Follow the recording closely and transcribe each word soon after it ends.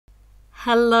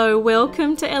Hello,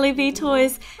 welcome to LEV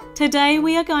Toys. Today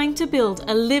we are going to build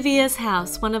Olivia's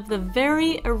house, one of the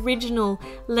very original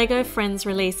Lego Friends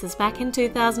releases back in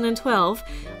 2012.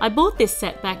 I bought this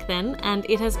set back then and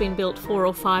it has been built 4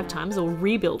 or 5 times, or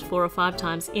rebuilt 4 or 5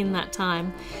 times in that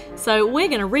time. So we're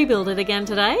going to rebuild it again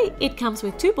today. It comes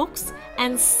with 2 books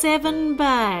and 7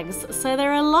 bags. So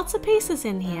there are lots of pieces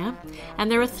in here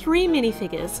and there are 3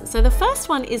 minifigures. So the first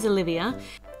one is Olivia.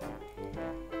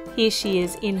 Here she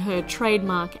is in her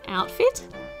trademark outfit.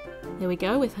 There we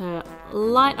go, with her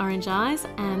light orange eyes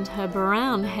and her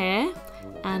brown hair.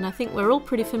 And I think we're all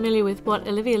pretty familiar with what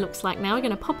Olivia looks like now. We're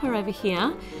going to pop her over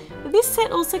here. This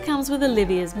set also comes with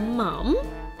Olivia's mum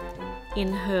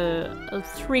in her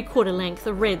 3/4 length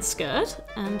red skirt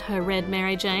and her red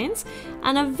Mary Janes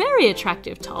and a very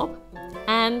attractive top.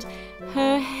 And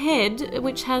her head,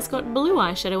 which has got blue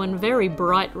eyeshadow and very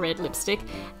bright red lipstick,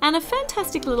 and a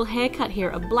fantastic little haircut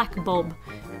here, a black bob.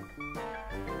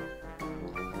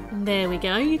 There we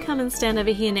go, you come and stand over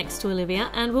here next to Olivia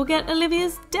and we'll get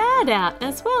Olivia's dad out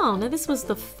as well. Now this was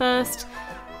the first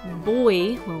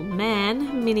boy, well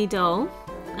man, mini doll,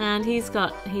 and he's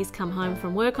come home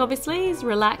from work obviously, he's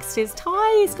relaxed his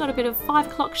tie, he's got a bit of 5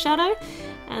 o'clock shadow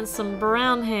and some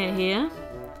brown hair here.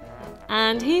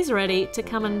 And he's ready to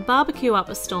come and barbecue up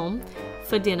a storm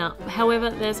for dinner. However,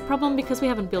 there's a problem because we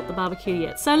haven't built the barbecue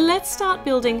yet. So let's start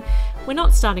building. We're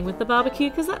not starting with the barbecue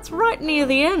because that's right near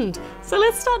the end. So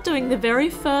let's start doing the very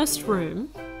first room.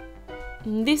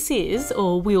 This is,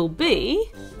 or will be,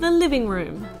 the living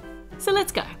room. So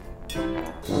let's go.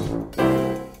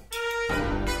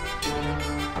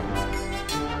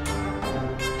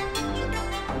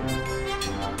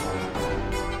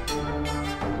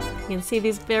 You can see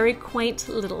these very quaint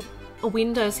little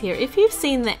windows here. If you've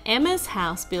seen the Emma's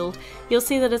house build, you'll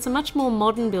see that it's a much more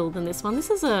modern build than this one. This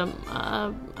is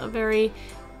a very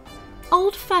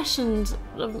old-fashioned,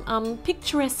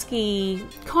 picturesque,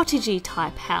 cottagey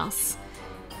type house.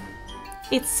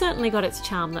 It's certainly got its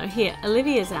charm though. Here,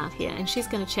 Olivia's out here and she's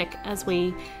going to check as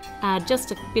we add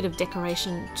just a bit of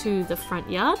decoration to the front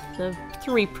yard. The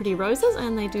 3 pretty roses,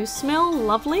 and they do smell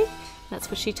lovely. That's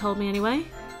what she told me anyway.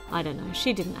 I don't know,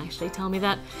 she didn't actually tell me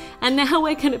that. And now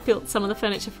we're going to build some of the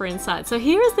furniture for inside. So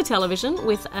here is the television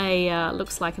with a,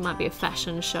 looks like it might be a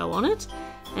fashion show on it.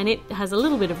 And it has a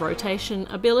little bit of rotation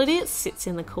ability, it sits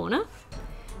in the corner.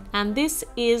 And this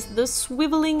is the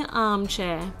swiveling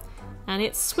armchair. And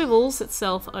it swivels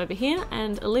itself over here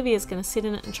and Olivia's going to sit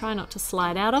in it and try not to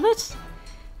slide out of it.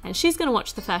 And she's going to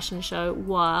watch the fashion show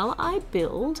while I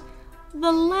build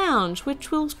the lounge, which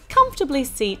will comfortably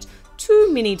seat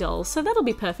 2 mini dolls, so that'll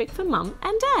be perfect for Mum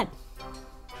and Dad.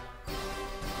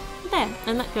 There,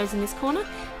 and that goes in this corner,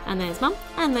 and there's Mum,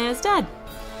 and there's Dad.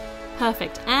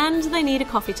 Perfect, and they need a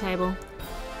coffee table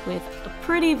with a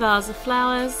pretty vase of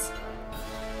flowers,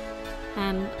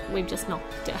 and we've just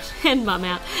knocked Dad and Mum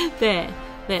out. There,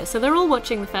 so they're all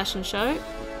watching the fashion show,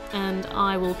 and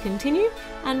I will continue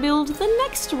and build the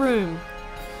next room.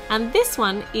 And this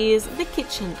one is the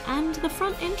kitchen and the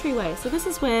front entryway. So this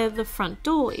is where the front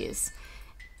door is.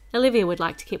 Olivia would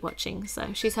like to keep watching, so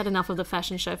she's had enough of the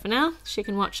fashion show for now. She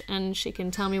can watch and she can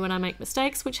tell me when I make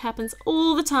mistakes, which happens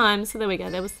all the time. So there we go,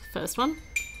 there was the first one.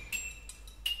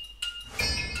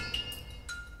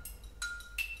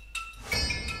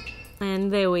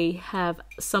 And there we have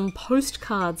some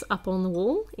postcards up on the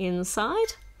wall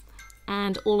inside.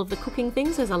 And all of the cooking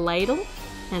things, there's a ladle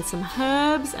and some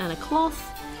herbs and a cloth.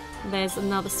 There's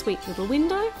another sweet little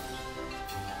window.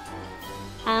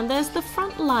 And there's the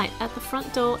front light at the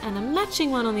front door and a matching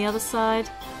one on the other side.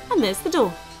 And there's the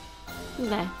door.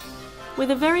 There. With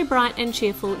a very bright and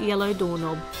cheerful yellow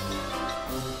doorknob.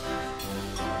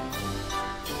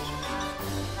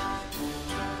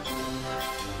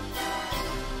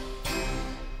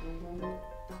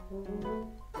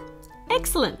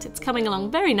 Excellent, it's coming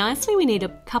along very nicely. We need a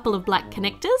couple of black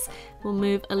connectors. We'll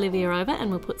move Olivia over and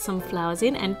we'll put some flowers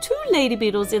in and 2 lady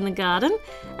beetles in the garden.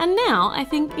 And now I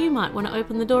think you might want to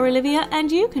open the door, Olivia,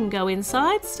 and you can go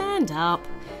inside. Stand up.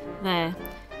 There.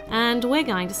 And we're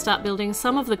going to start building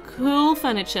some of the cool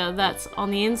furniture that's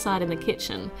on the inside in the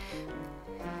kitchen.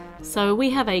 So we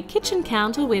have a kitchen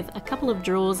counter with a couple of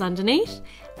drawers underneath,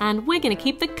 and we're going to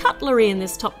keep the cutlery in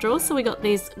this top drawer. So we got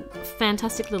these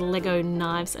fantastic little Lego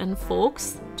knives and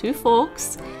forks, 2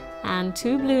 forks and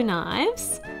 2 blue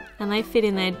knives, and they fit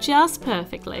in there just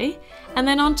perfectly. And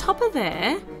then on top of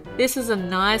there, this is a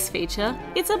nice feature,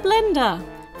 it's a blender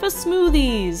for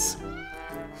smoothies.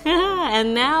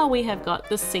 And now we have got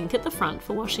the sink at the front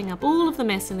for washing up all of the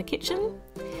mess in the kitchen.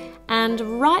 And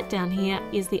right down here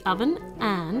is the oven,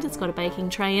 and it's got a baking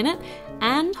tray in it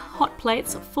and hot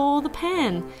plates for the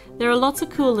pan. There are lots of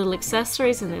cool little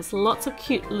accessories in this, lots of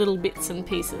cute little bits and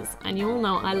pieces, and you all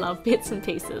know I love bits and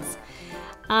pieces.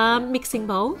 Mixing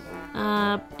bowl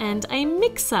and a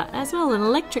mixer as well, an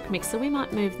electric mixer. We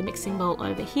might move the mixing bowl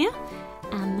over here,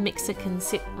 and the mixer can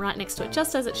sit right next to it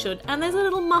just as it should. And there's a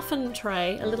little muffin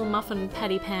tray, a little muffin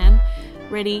patty pan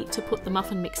ready to put the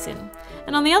muffin mix in.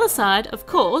 And on the other side, of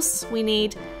course, we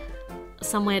need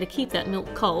somewhere to keep that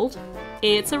milk cold.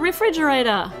 It's a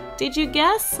refrigerator. Did you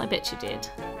guess? I bet you did.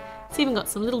 It's even got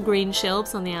some little green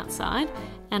shelves on the outside,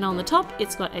 and on the top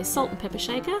it's got a salt and pepper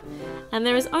shaker, and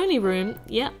there is only room,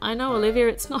 yeah, I know Olivia,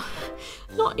 it's not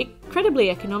incredibly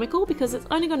economical because it's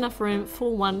only got enough room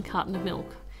for 1 carton of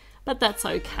milk, but that's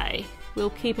okay. We'll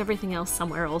keep everything else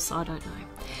somewhere else, I don't know.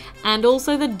 And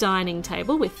also the dining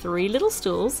table with 3 little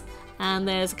stools, and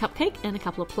there's a cupcake and a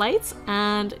couple of plates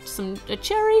and a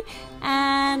cherry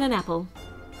and an apple.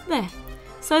 There.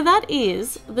 So that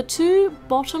is the 2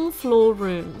 bottom floor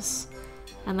rooms,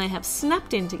 and they have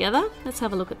snapped in together. Let's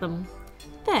have a look at them.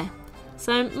 There.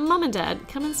 So Mum and Dad,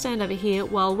 come and stand over here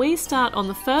while we start on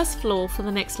the first floor for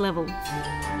the next level.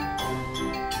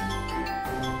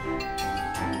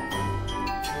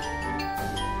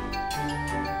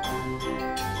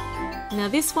 Now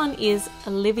this one is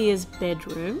Olivia's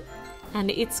bedroom,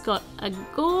 and it's got a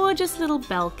gorgeous little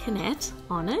balconette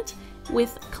on it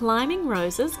with climbing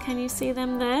roses. Can you see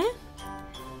them there?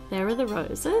 There are the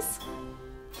roses.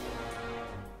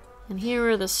 And here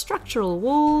are the structural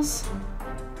walls.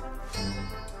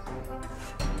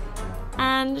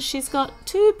 And she's got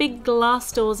 2 big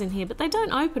glass doors in here, but they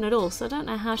don't open at all, so I don't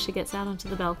know how she gets out onto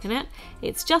the balconette.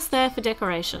 It's just there for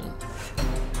decoration.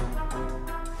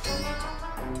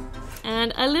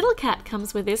 And a little cat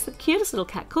comes with this, the cutest little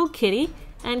cat called Kitty,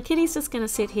 and Kitty's just going to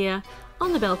sit here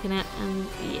on the balconette and,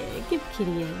 yeah, give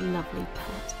Kitty a lovely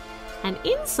pat. And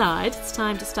inside, it's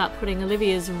time to start putting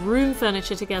Olivia's room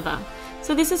furniture together.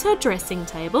 So this is her dressing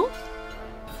table.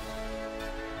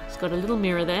 She's got a little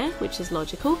mirror there, which is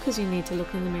logical because you need to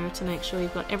look in the mirror to make sure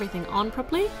you've got everything on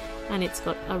properly. And it's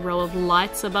got a row of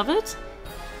lights above it,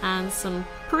 and some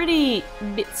pretty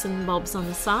bits and bobs on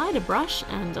the side, a brush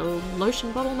and a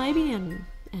lotion bottle maybe, and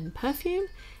perfume.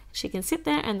 She can sit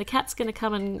there, and the cat's going to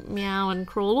come and meow and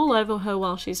crawl all over her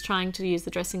while she's trying to use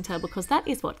the dressing table, because that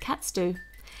is what cats do.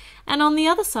 And on the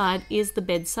other side is the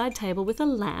bedside table with a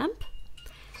lamp,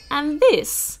 and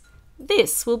this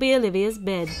will be Olivia's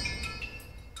bed.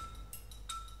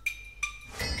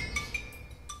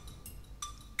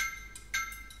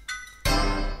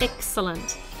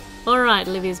 Excellent. Alright,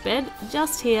 Olivia's bed,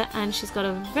 just here, and she's got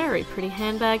a very pretty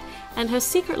handbag and her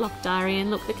secret lock diary,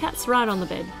 and look, the cat's right on the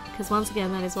bed, because once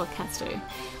again that is what cats do.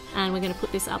 And we're going to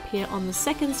put this up here on the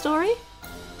 2nd story.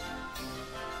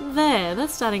 There,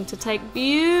 that's starting to take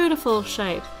beautiful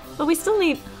shape, but we still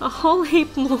need a whole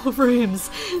heap more rooms.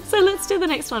 So let's do the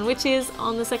next one, which is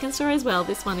on the 2nd story as well.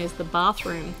 This one is the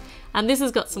bathroom, and this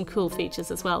has got some cool features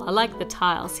as well. I like the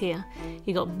tiles here.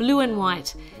 You got blue and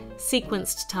white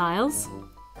sequenced tiles,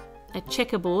 a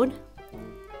checkerboard.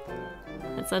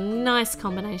 That's a nice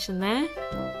combination there.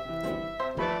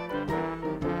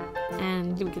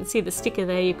 And you can see the sticker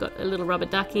there. You've got a little rubber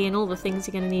ducky and all the things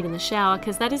you're going to need in the shower,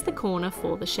 because that is the corner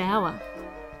for the shower.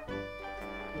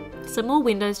 Some more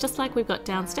windows, just like we've got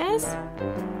downstairs,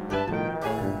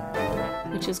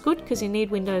 which is good because you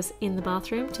need windows in the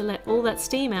bathroom to let all that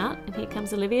steam out. And here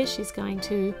comes Olivia. She's going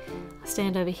to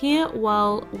stand over here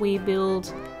while we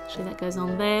build, actually that goes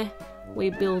on there, we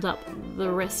build up the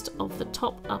rest of the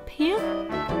top up here.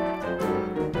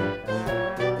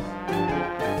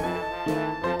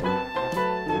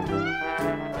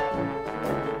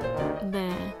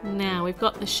 There, now we've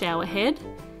got the shower head,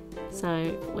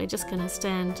 so we're just going to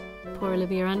stand poor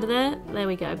Olivia under there. There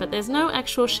we go, but there's no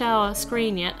actual shower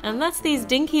screen yet, and that's these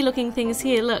dinky looking things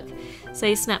here, look. So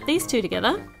you snap these 2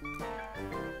 together,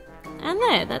 and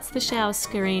there, that's the shower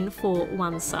screen for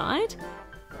one side.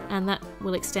 And that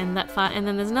will extend that far, and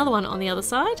then there's another one on the other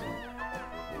side.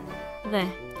 There,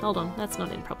 hold on, that's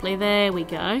not in properly. There we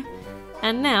go.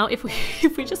 And now if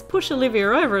we just push Olivia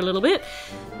over a little bit,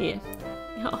 here,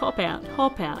 hop out,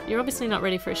 hop out. You're obviously not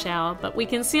ready for a shower, but we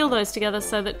can seal those together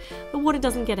so that the water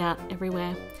doesn't get out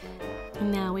everywhere. And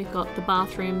now we've got the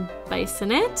bathroom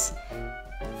basinette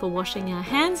for washing our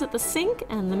hands at the sink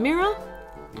and the mirror.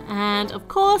 And of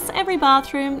course, every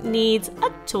bathroom needs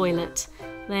a toilet.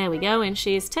 There we go, and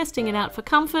she's testing it out for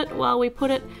comfort while we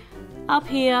put it up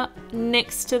here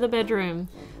next to the bedroom.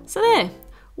 So there,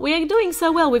 we are doing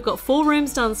so well. We've got 4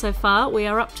 rooms done so far. We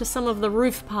are up to some of the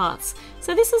roof parts.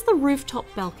 So this is the rooftop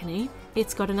balcony.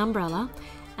 It's got an umbrella,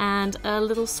 and a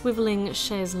little swivelling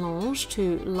chaise lounge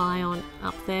to lie on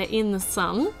up there in the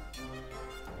sun.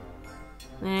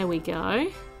 There we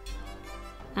go.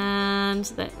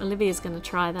 And Olivia's going to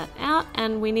try that out,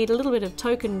 and we need a little bit of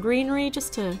token greenery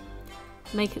just to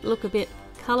make it look a bit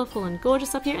colourful and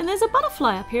gorgeous up here. And there's a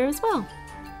butterfly up here as well.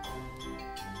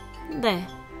 There.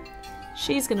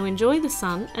 She's going to enjoy the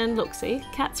sun, and look, see,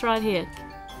 cat's right here.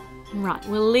 Right,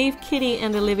 we'll leave Kitty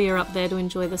and Olivia up there to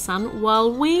enjoy the sun while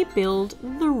we build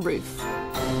the roof.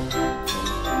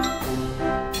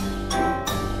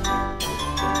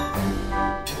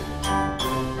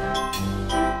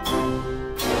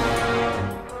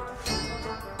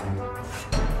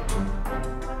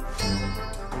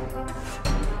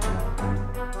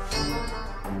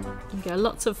 Go,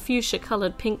 lots of fuchsia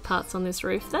coloured pink parts on this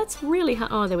roof. That's really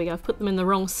hard. Oh, there we go. I've put them in the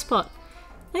wrong spot.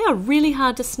 They are really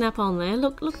hard to snap on there.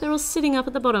 Look, they're all sitting up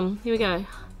at the bottom. Here we go.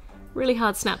 Really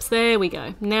hard snaps. There we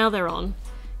go. Now they're on.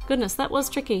 Goodness, that was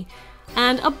tricky.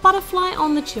 And a butterfly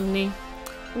on the chimney.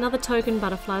 Another token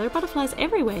butterfly. There are butterflies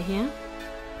everywhere here.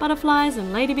 Butterflies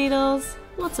and lady beetles.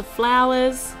 Lots of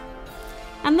flowers.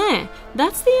 And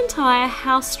that's the entire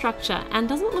house structure. And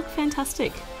doesn't it look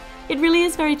fantastic? It really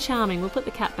is very charming. We'll put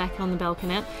the cat back on the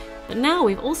balcony. But now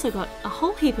we've also got a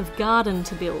whole heap of garden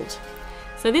to build.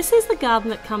 So this is the garden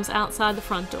that comes outside the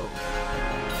front door.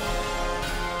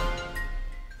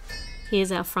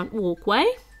 Here's our front walkway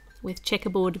with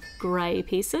checkerboard grey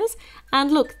pieces.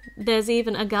 And look, there's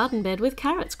even a garden bed with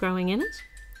carrots growing in it.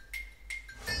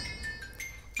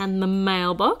 And the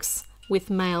mailbox with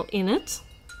mail in it.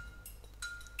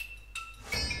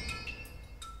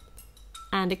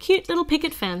 And a cute little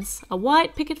picket fence, a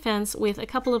white picket fence with a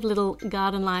couple of little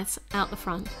garden lights out the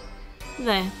front.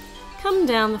 There, come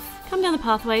down the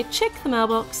pathway, check the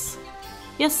mailbox.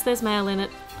 Yes, there's mail in it.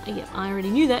 Yep, I already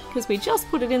knew that because we just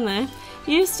put it in there.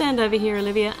 You stand over here,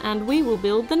 Olivia, and we will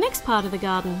build the next part of the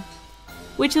garden,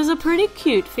 which is a pretty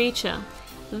cute feature.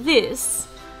 This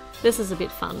is a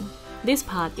bit fun. This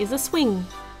part is a swing.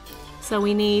 So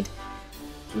we need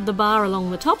the bar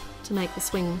along the top to make the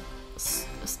swing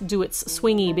do its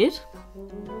swingy bit.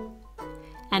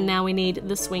 And now we need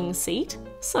the swing seat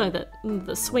so that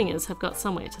the swingers have got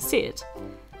somewhere to sit.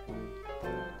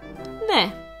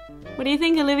 There. What do you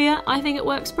think, Olivia? I think it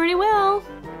works pretty well.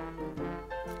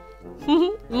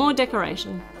 More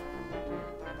decoration.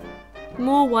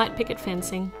 More white picket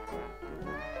fencing.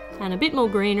 And a bit more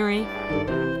greenery.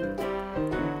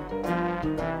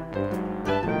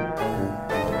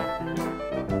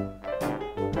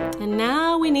 And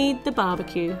now we need the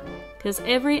barbecue, because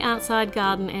every outside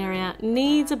garden area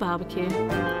needs a barbecue.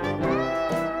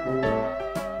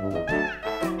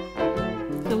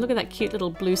 And look at that cute little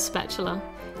blue spatula.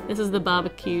 This is the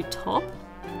barbecue top.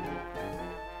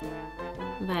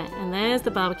 There, and there's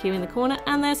the barbecue in the corner,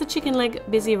 and there's a chicken leg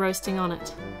busy roasting on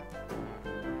it.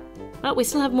 But we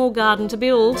still have more garden to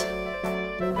build.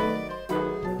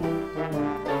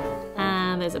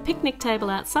 There's a picnic table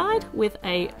outside with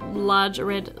a large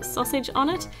red sausage on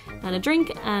it, and a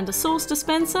drink and a sauce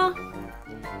dispenser.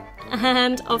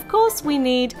 And of course we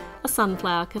need a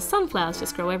sunflower, because sunflowers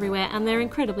just grow everywhere and they're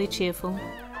incredibly cheerful.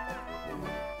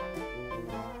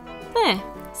 There,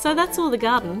 so that's all the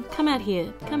garden. Come out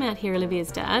here,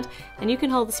 Olivia's dad, and you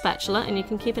can hold the spatula and you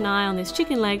can keep an eye on this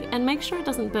chicken leg and make sure it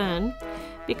doesn't burn,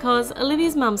 because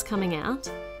Olivia's mum's coming out.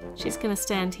 She's going to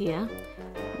stand here.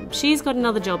 She's got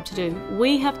another job to do.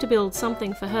 We have to build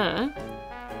something for her.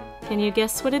 Can you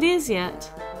guess what it is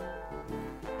yet?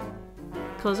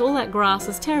 Because all that grass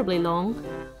is terribly long.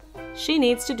 She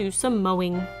needs to do some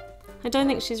mowing. I don't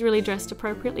think she's really dressed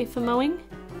appropriately for mowing,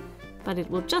 but it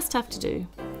will just have to do.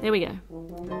 There we go.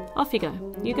 Off you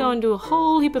go. You go and do a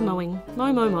whole heap of mowing.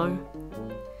 Mow, mow, mow.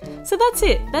 So that's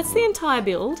it. That's the entire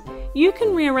build. You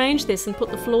can rearrange this and put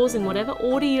the floors in whatever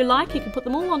order you like. You can put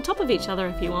them all on top of each other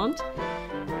if you want.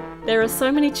 There are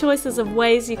so many choices of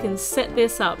ways you can set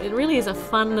this up. It really is a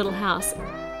fun little house.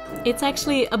 It's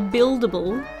actually a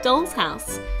buildable doll's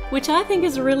house, which I think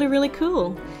is really, really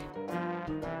cool.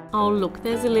 Oh look,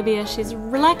 there's Olivia. She's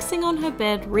relaxing on her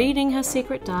bed, reading her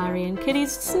secret diary, and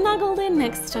Kitty's snuggled in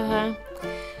next to her.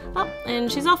 Oh,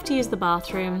 and she's off to use the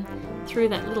bathroom through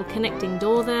that little connecting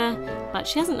door there, but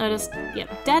she hasn't noticed.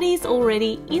 Yep, Daddy's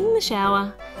already in the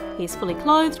shower. He's fully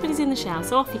clothed, but he's in the shower,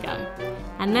 so off you go.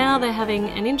 And now they're having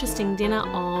an interesting dinner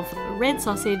of red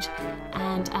sausage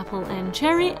and apple and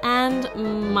cherry and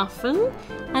muffin.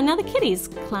 And now the kitty's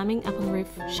climbing up on the roof.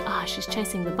 She's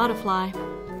chasing the butterfly.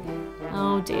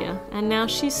 Oh dear. And now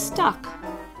she's stuck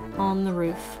on the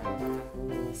roof.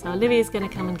 So Olivia's going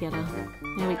to come and get her.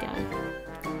 There we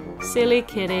go. Silly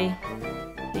kitty.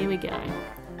 Here we go.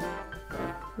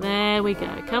 There we go.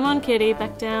 Come on, kitty,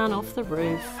 back down off the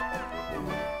roof.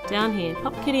 Down here.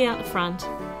 Pop kitty out the front.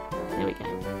 There we go.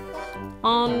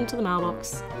 On to the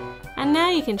mailbox. And now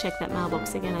you can check that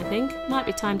mailbox again, I think. Might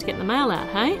be time to get the mail out,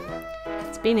 hey?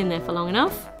 It's been in there for long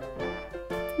enough.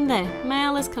 And there,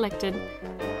 mail is collected.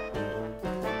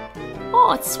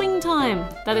 Oh, it's swing time.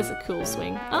 That is a cool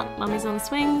swing. Oh, Mummy's on the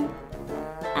swing.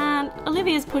 And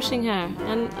Olivia's pushing her.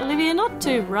 And Olivia, not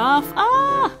too rough.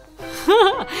 Ah!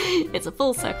 It's a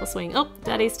full circle swing. Oh,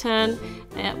 Daddy's turn.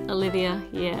 Yep, Olivia.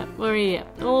 Yeah, we're here.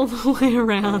 All the way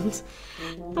around.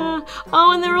 Oh,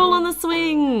 and they're all on the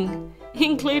swing,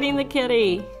 including the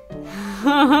kitty.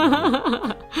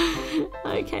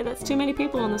 Okay, that's too many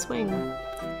people on the swing.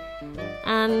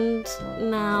 And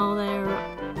now they're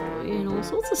in all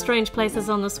sorts of strange places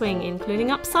on the swing,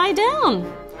 including upside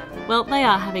down. Well, they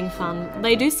are having fun.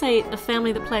 They do say the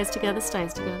family that plays together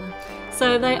stays together.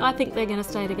 So I think they're going to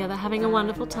stay together, having a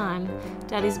wonderful time.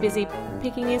 Daddy's busy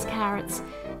picking his carrots,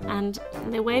 and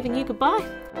they're waving you goodbye.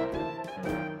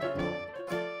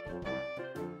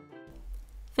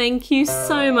 Thank you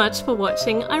so much for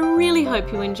watching. I really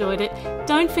hope you enjoyed it.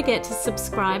 Don't forget to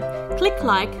subscribe, click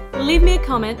like, leave me a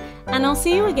comment, and I'll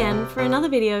see you again for another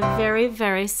video very,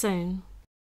 very soon.